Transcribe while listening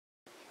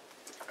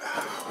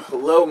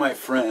Hello, my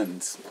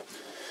friends.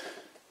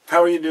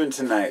 How are you doing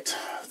tonight?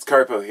 It's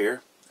Carpo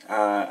here.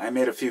 I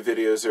made a few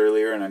videos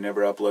earlier and I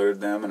never uploaded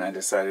them, and I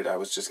decided I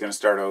was just going to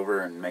start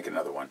over and make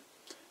another one.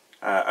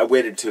 I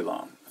waited too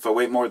long. If I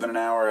wait more than an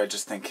hour, I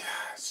just think,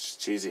 it's just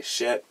cheesy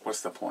shit.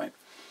 What's the point?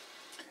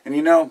 And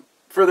you know,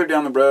 further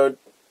down the road,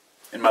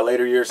 in my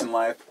later years in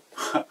life,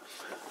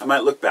 I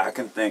might look back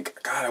and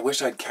think, God, I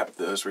wish I'd kept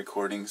those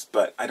recordings,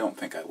 but I don't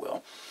think I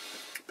will.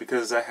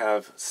 Because I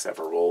have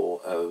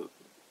several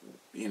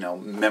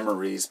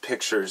memories,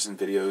 pictures, and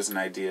videos and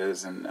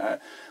ideas, and I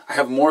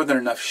have more than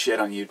enough shit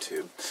on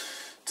YouTube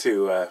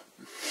to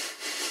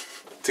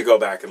go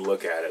back and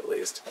look at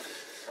least.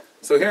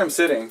 So here I'm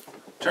sitting.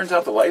 Turns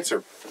out the lights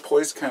are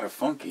poised kind of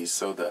funky,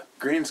 so the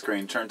green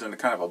screen turns into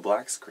kind of a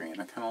black screen.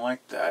 I kind of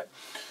like that.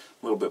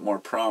 A little bit more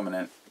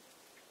prominent.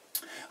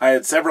 I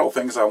had several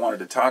things I wanted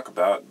to talk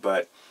about,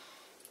 but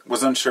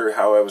was unsure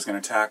how I was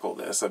going to tackle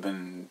this. I've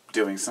been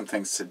doing some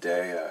things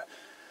today.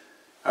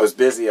 I was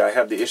busy. I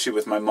had the issue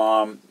with my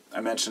mom.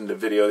 I mentioned a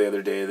video the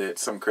other day that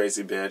some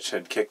crazy bitch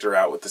had kicked her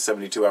out with the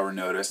 72-hour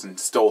notice and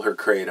stole her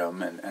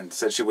kratom and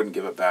said she wouldn't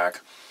give it back.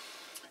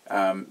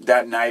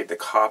 That night the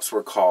cops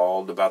were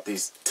called about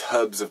these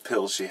tubs of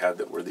pills she had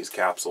that were these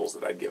capsules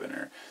that I'd given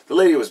her. The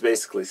lady was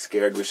basically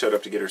scared. We showed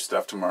up to get her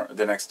stuff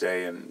the next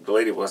day, and the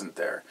lady wasn't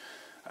there.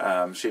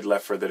 She'd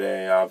left for the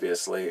day,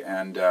 obviously,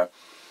 and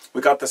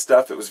we got the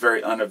stuff. It was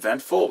very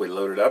uneventful. We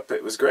loaded up.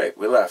 It was great.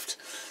 We left.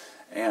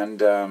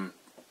 And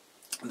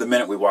the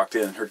minute we walked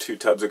in, her 2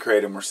 tubs of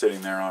kratom were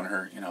sitting there on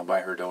her, by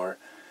her door.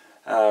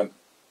 The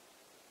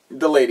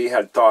lady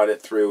had thought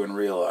it through and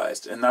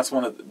realized, and that's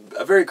a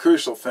very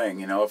crucial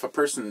thing, if a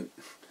person,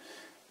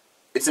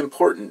 it's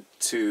important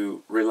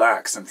to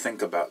relax and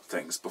think about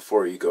things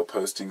before you go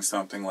posting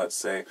something, let's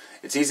say.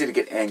 It's easy to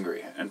get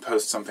angry and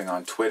post something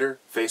on Twitter,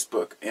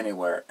 Facebook,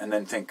 anywhere, and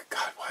then think,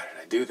 God, why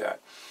did I do that?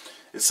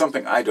 It's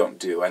something I don't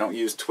do. I don't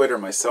use Twitter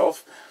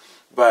myself,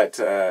 but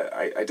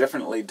I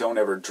definitely don't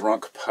ever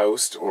drunk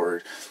post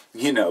or,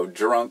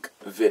 drunk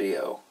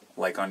video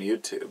like on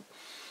YouTube.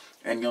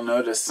 And you'll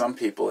notice some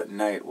people at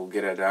night will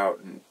get it out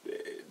and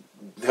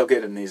they'll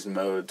get in these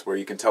modes where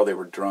you can tell they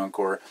were drunk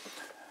or,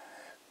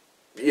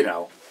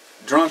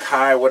 drunk,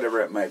 high, whatever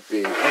it might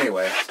be.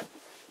 Anyway,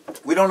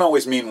 we don't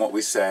always mean what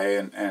we say,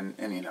 and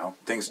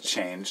things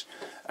change.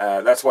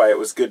 That's why it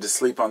was good to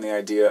sleep on the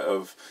idea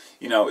of,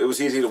 it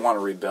was easy to want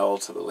to rebel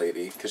to the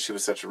lady because she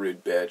was such a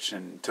rude bitch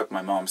and took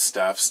my mom's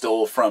stuff,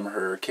 stole from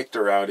her, kicked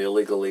her out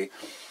illegally.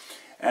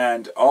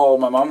 And all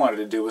my mom wanted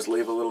to do was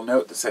leave a little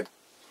note that said,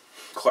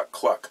 cluck,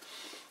 cluck.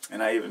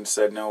 And I even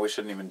said, no, we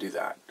shouldn't even do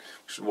that.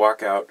 We should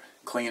walk out,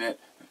 clean it.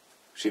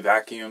 She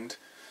vacuumed.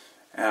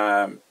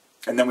 And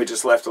then we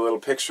just left a little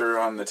picture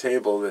on the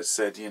table that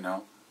said,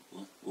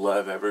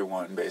 love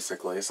everyone,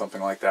 basically,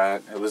 something like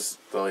that. It was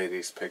the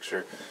lady's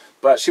picture.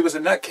 But she was a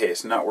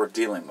nutcase, not worth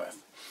dealing with.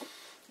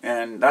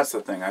 And that's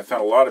the thing. I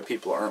found a lot of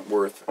people aren't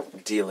worth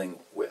dealing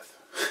with.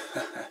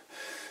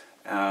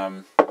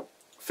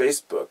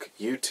 Facebook,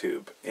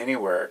 YouTube,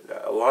 anywhere.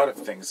 A lot of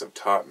things have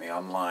taught me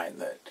online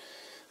that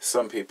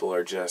some people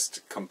are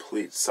just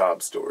complete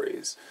sob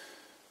stories.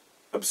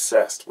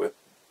 Obsessed with,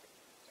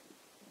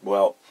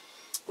 well,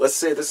 let's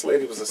say this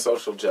lady was a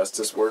social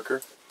justice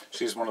worker.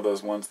 She's one of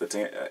those ones that's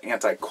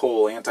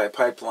anti-coal,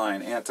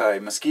 anti-pipeline,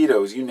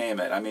 anti-mosquitoes, you name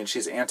it. I mean,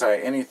 she's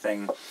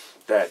anti-anything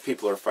that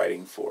people are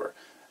fighting for.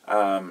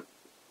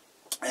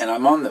 And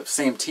I'm on the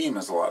same team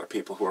as a lot of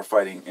people who are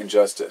fighting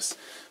injustice.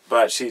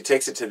 But she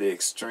takes it to the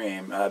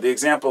extreme. The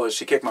example is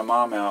she kicked my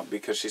mom out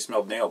because she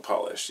smelled nail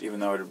polish. Even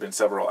though it had been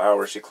several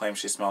hours, she claimed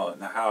she smelled it in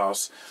the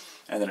house,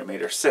 and then it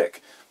made her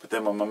sick. But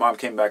then when my mom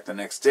came back the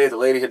next day, the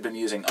lady had been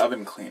using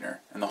oven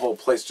cleaner, and the whole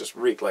place just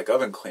reeked like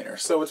oven cleaner.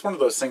 So it's one of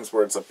those things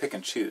where it's a pick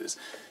and choose.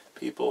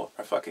 People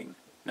are fucking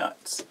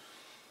nuts.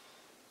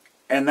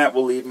 And that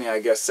will lead me, I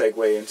guess,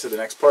 segue into the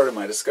next part of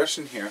my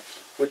discussion here,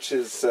 which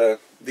is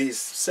these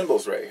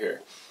symbols right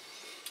here.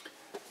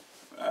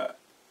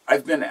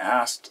 I've been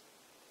asked,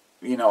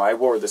 I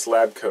wore this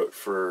lab coat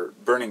for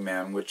Burning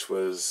Man, which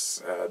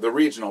was the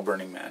regional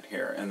Burning Man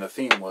here, and the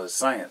theme was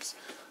science.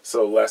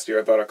 So last year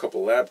I bought a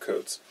couple lab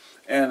coats.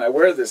 And I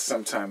wear this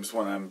sometimes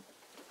when I'm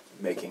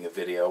making a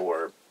video,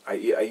 or I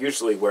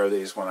usually wear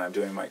these when I'm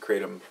doing my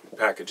kratom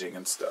packaging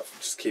and stuff.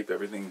 Just keep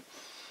everything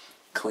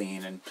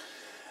clean. And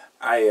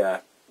I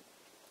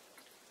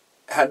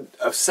had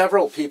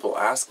several people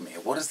ask me,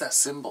 what is that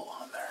symbol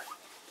on there?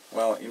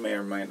 Well, you may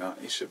or might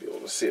not. You should be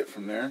able to see it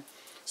from there.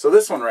 So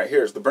this one right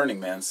here is the Burning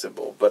Man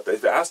symbol, but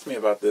they've asked me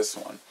about this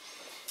one.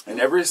 And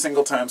every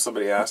single time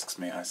somebody asks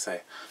me, I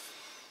say,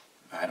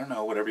 I don't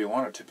know, whatever you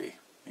want it to be.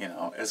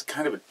 As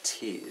kind of a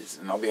tease.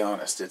 And I'll be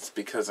honest, it's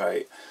because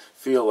I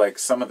feel like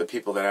some of the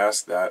people that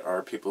ask that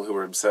are people who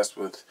are obsessed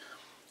with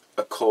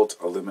occult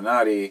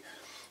Illuminati,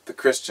 the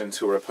Christians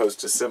who are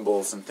opposed to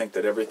symbols and think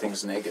that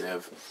everything's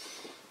negative.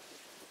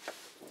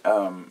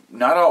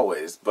 Not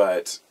always,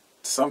 but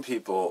some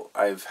people,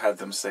 I've had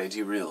them say, do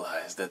you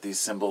realize that these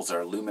symbols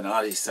are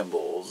Illuminati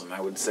symbols? And I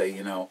would say,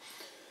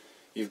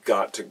 you've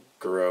got to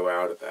grow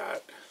out of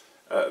that.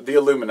 the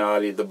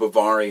Illuminati, the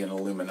Bavarian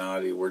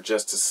Illuminati, were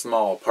just a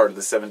small part of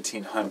the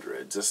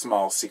 1700s, a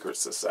small secret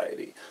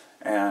society.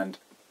 And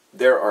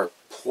there are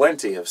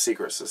plenty of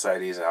secret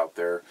societies out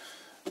there.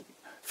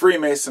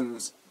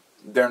 Freemasons,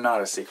 they're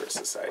not a secret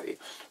society.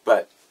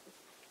 But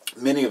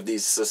many of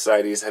these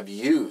societies have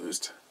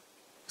used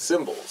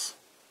symbols.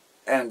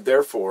 And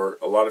therefore,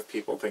 a lot of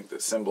people think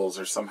that symbols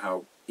are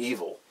somehow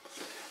evil.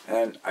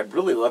 And I'd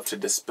really love to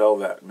dispel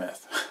that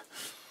myth.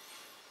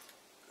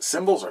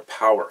 Symbols are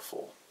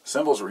powerful.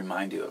 Symbols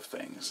remind you of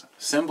things.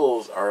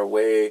 Symbols are a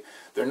way,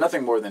 they're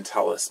nothing more than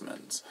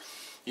talismans.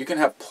 You can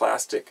have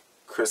plastic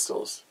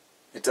crystals.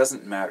 It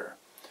doesn't matter.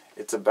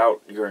 It's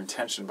about your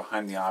intention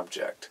behind the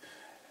object.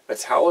 A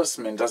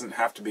talisman doesn't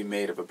have to be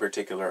made of a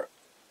particular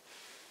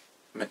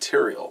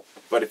material,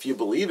 but if you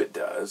believe it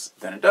does,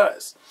 then it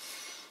does.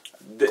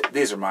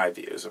 These are my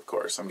views, of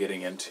course. I'm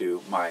getting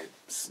into my,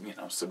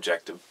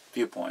 subjective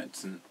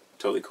viewpoints, and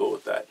totally cool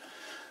with that.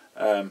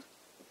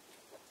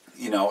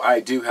 I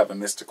do have a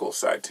mystical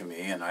side to me,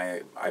 and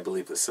I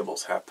believe that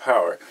symbols have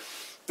power.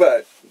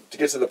 But, to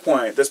get to the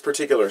point, this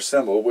particular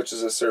symbol, which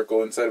is a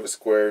circle inside of a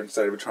square,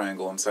 inside of a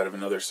triangle, inside of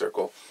another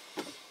circle,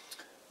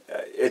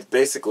 it's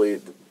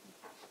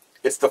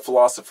the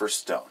Philosopher's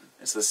Stone.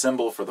 It's the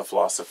symbol for the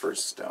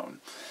Philosopher's Stone.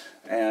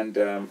 And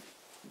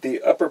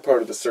the upper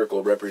part of the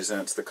circle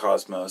represents the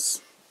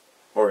cosmos,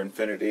 or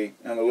infinity,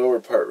 and the lower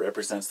part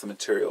represents the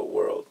material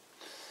world.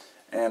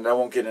 And I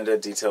won't get into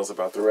details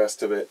about the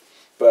rest of it,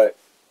 but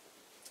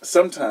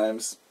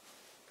sometimes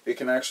it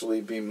can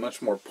actually be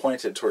much more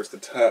pointed towards the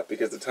top,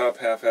 because the top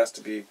half has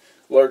to be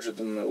larger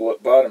than the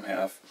bottom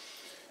half.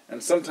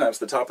 And sometimes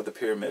the top of the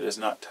pyramid is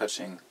not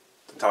touching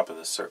the top of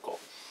the circle.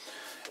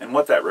 And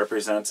what that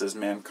represents is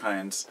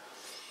mankind's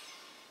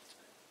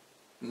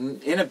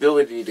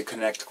inability to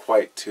connect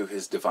quite to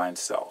his divine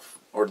self,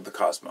 or to the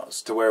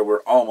cosmos, to where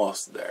we're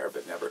almost there,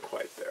 but never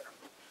quite there.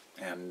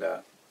 And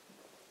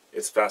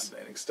it's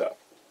fascinating stuff.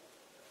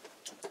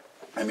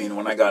 I mean,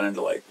 when I got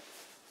into,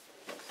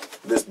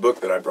 this book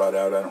that I brought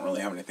out, I don't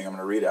really have anything I'm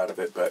going to read out of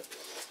it, but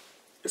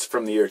it's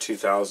from the year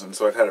 2000,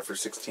 so I've had it for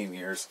 16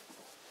 years.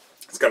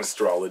 It's got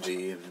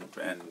astrology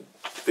and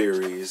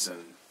theories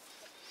and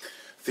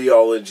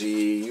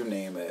theology, you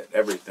name it,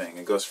 everything.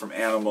 It goes from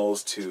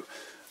animals to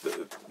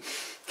the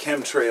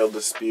chemtrail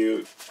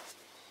dispute,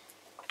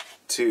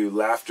 to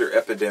laughter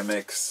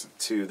epidemics,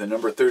 to the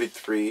number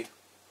 33.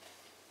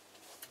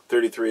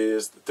 33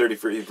 is the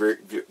 33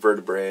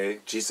 vertebrae.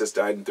 Jesus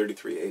died in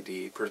 33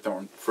 AD,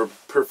 performed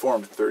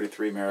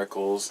 33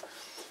 miracles,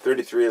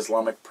 33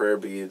 Islamic prayer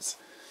beads,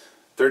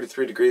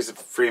 33 degrees of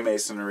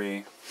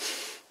Freemasonry.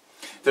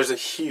 There's a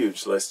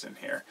huge list in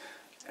here.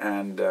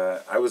 And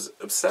I was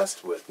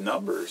obsessed with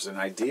numbers and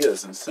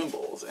ideas and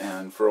symbols.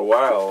 And for a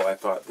while I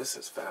thought, this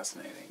is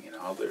fascinating,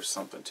 there's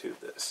something to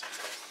this.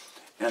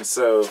 And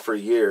so for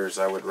years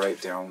I would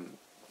write down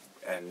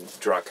and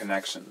draw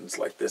connections,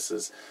 like this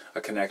is a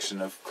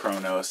connection of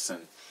Kronos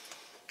and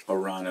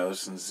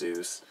Uranus and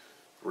Zeus,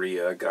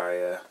 Rhea,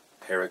 Gaia,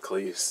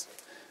 Heracles,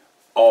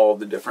 all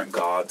the different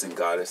gods and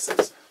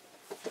goddesses.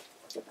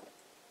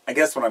 I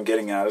guess what I'm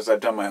getting at is I've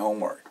done my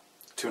homework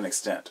to an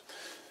extent.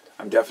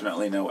 I'm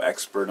definitely no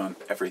expert on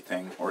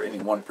everything or any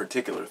one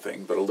particular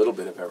thing, but a little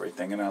bit of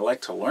everything, and I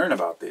like to learn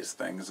about these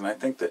things, and I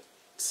think that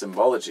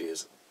symbology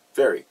is a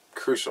very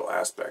crucial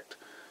aspect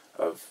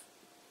of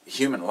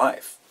human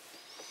life.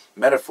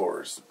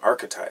 Metaphors,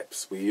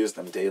 archetypes, we use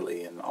them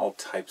daily in all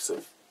types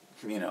of,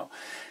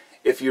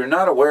 if you're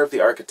not aware of the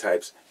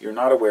archetypes, you're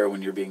not aware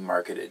when you're being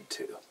marketed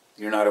to.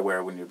 You're not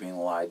aware when you're being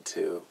lied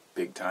to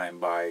big time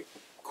by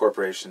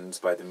corporations,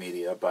 by the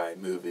media, by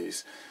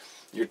movies.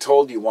 You're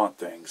told you want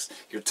things.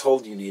 You're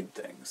told you need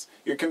things.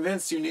 You're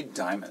convinced you need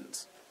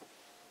diamonds,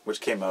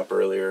 which came up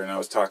earlier, and I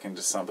was talking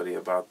to somebody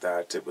about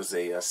that. It was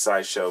a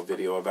SciShow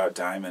video about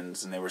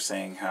diamonds, and they were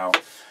saying how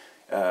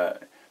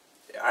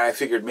I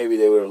figured maybe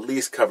they would at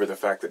least cover the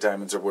fact that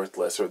diamonds are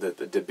worthless, or that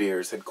the De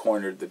Beers had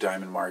cornered the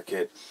diamond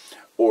market,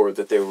 or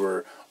that they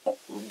were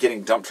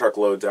getting dump truck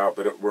loads out,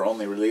 but were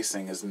only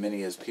releasing as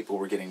many as people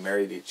were getting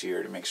married each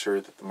year to make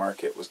sure that the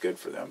market was good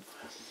for them,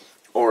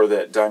 or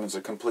that diamonds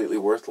are completely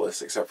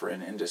worthless except for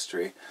in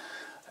industry.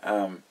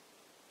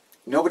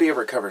 Nobody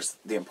ever covers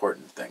the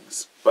important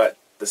things, but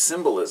the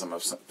symbolism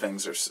of some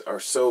things are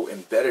so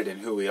embedded in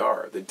who we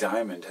are. The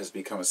diamond has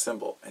become a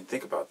symbol. And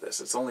think about this.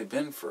 It's only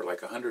been for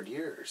 100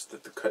 years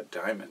that the cut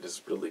diamond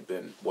has really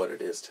been what it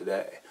is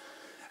today.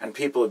 And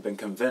people have been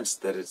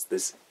convinced that it's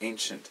this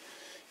ancient,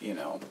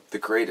 the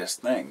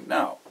greatest thing.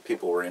 No.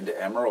 People were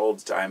into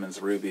emeralds, diamonds,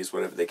 rubies,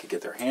 whatever they could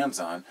get their hands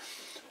on.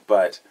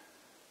 But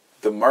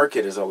the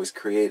market is always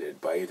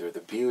created by either the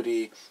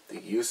beauty,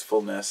 the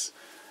usefulness,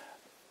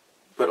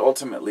 but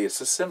ultimately it's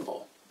a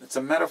symbol. It's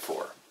a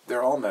metaphor.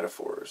 They're all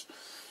metaphors.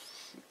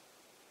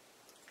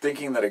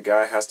 Thinking that a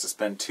guy has to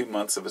spend 2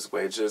 months of his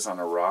wages on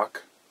a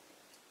rock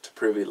to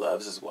prove he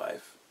loves his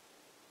wife.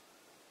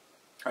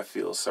 I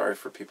feel sorry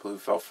for people who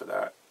fell for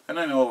that. And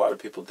I know a lot of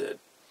people did.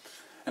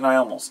 And I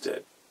almost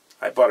did.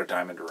 I bought a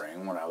diamond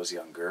ring when I was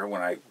younger.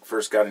 When I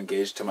first got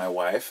engaged to my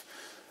wife,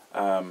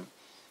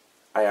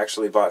 I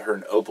actually bought her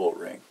an opal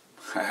ring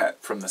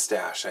from the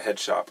stash, a head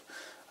shop,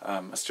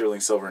 a sterling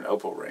silver and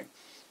opal ring.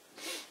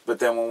 But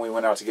then when we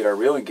went out to get our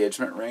real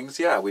engagement rings,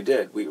 yeah, we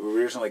did. We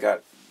originally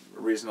got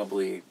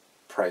reasonably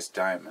priced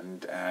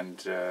diamond,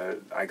 and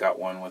I got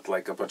one with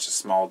like a bunch of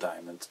small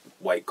diamonds,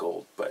 white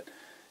gold. But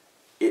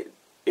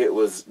it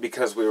was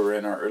because we were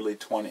in our early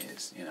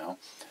 20s, you know.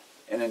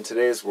 And in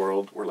today's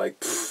world, we're like,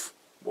 pfft,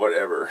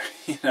 whatever,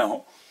 you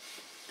know.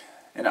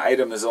 An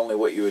item is only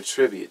what you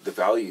attribute the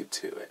value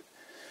to it.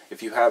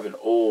 If you have an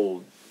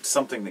old,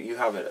 something that you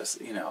have a,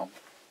 you know,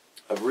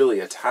 a really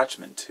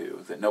attachment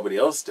to that nobody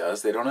else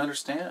does, they don't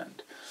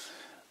understand.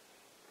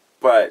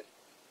 But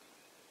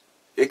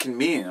it can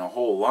mean a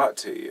whole lot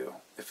to you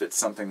if it's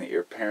something that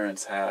your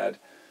parents had.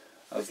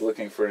 I was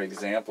looking for an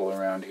example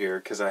around here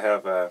because I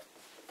have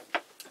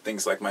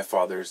things like my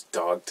father's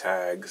dog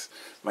tags,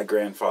 my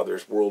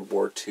grandfather's World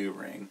War II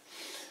ring.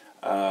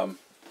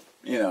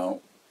 You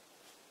know,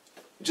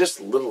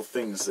 just little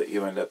things that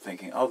you end up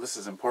thinking, oh, this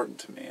is important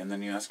to me. And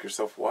then you ask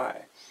yourself,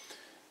 why?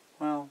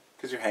 Well,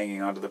 because you're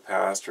hanging on to the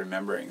past,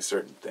 remembering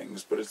certain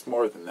things. But it's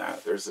more than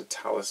that. There's a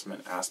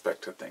talisman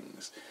aspect to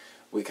things.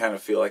 We kind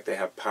of feel like they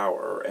have power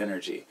or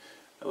energy.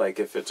 Like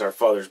if it's our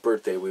father's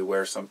birthday, we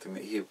wear something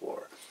that he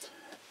wore.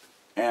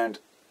 And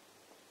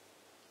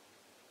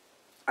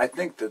I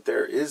think that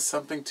there is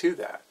something to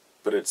that.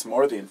 But it's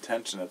more the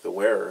intention of the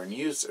wearer and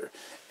user.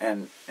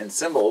 And in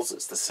symbols,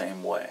 it's the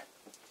same way.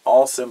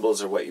 All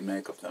symbols are what you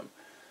make of them.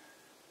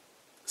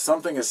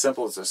 Something as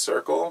simple as a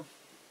circle,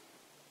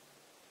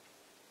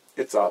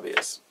 it's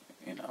obvious,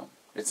 you know.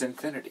 It's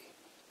infinity.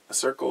 A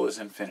circle is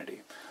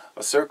infinity.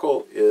 A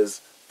circle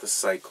is the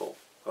cycle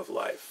of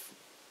life.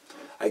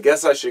 I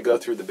guess I should go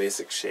through the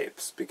basic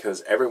shapes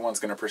because everyone's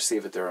going to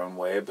perceive it their own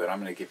way, but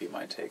I'm going to give you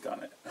my take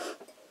on it.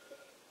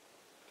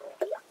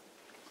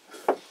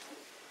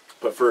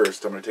 But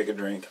first, I'm going to take a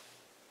drink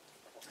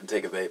and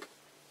take a vape.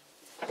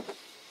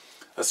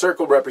 A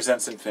circle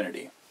represents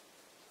infinity.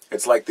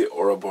 It's like the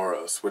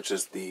Ouroboros, which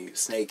is the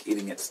snake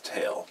eating its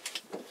tail.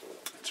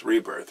 It's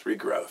rebirth,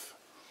 regrowth,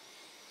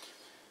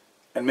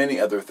 and many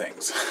other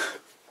things.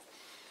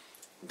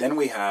 Then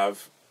we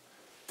have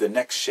the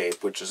next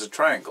shape, which is a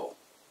triangle.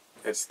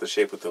 It's the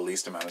shape with the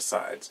least amount of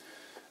sides.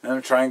 And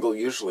a triangle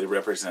usually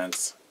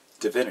represents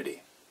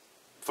divinity.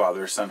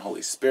 Father, Son,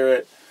 Holy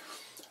Spirit.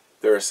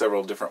 There are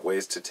several different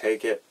ways to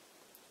take it,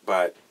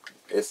 but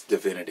it's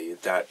divinity,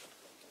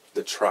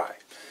 the tri.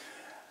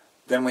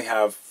 Then we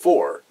have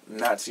 4, and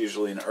that's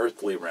usually an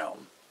earthly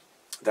realm.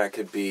 That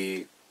could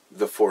be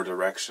the 4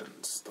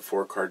 directions, the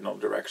 4 cardinal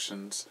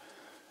directions,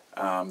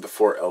 the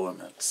 4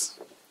 elements,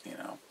 you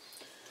know.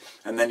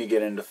 And then you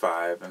get into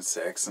 5 and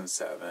 6 and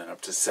 7,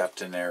 up to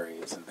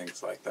septenaries and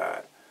things like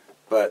that.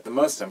 But the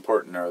most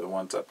important are the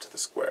ones up to the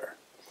square.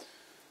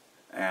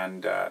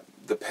 And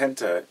the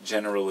penta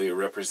generally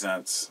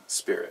represents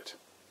spirit.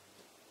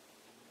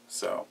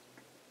 So,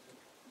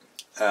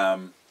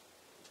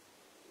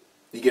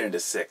 you get into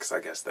 6, I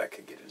guess that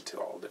could get into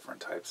all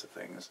different types of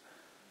things.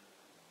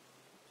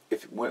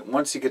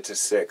 Once you get to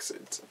 6,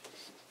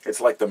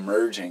 it's like the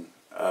merging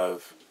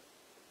of,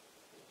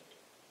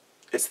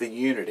 it's the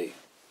unity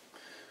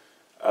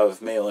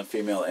of male and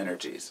female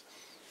energies.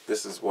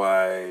 This is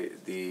why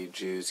the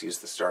Jews use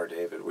the Star of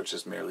David, which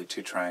is merely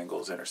 2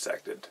 triangles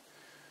intersected.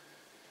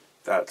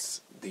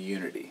 That's the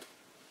unity.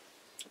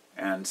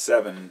 And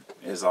 7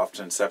 is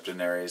often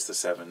septenaries,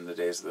 the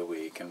days of the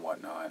week and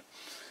whatnot.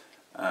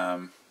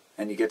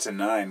 And you get to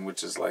 9,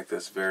 which is like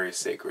this very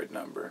sacred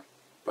number.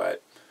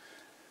 But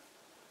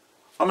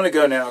I'm going to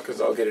go now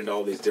because I'll get into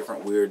all these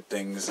different weird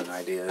things and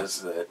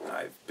ideas that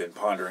I've been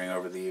pondering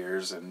over the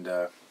years. And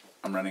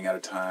I'm running out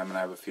of time and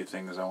I have a few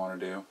things I want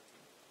to do.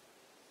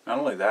 Not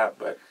only that,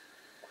 but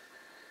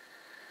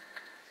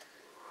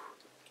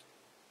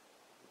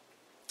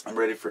I'm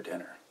ready for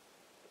dinner.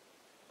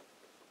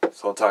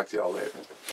 So I'll talk to you all later.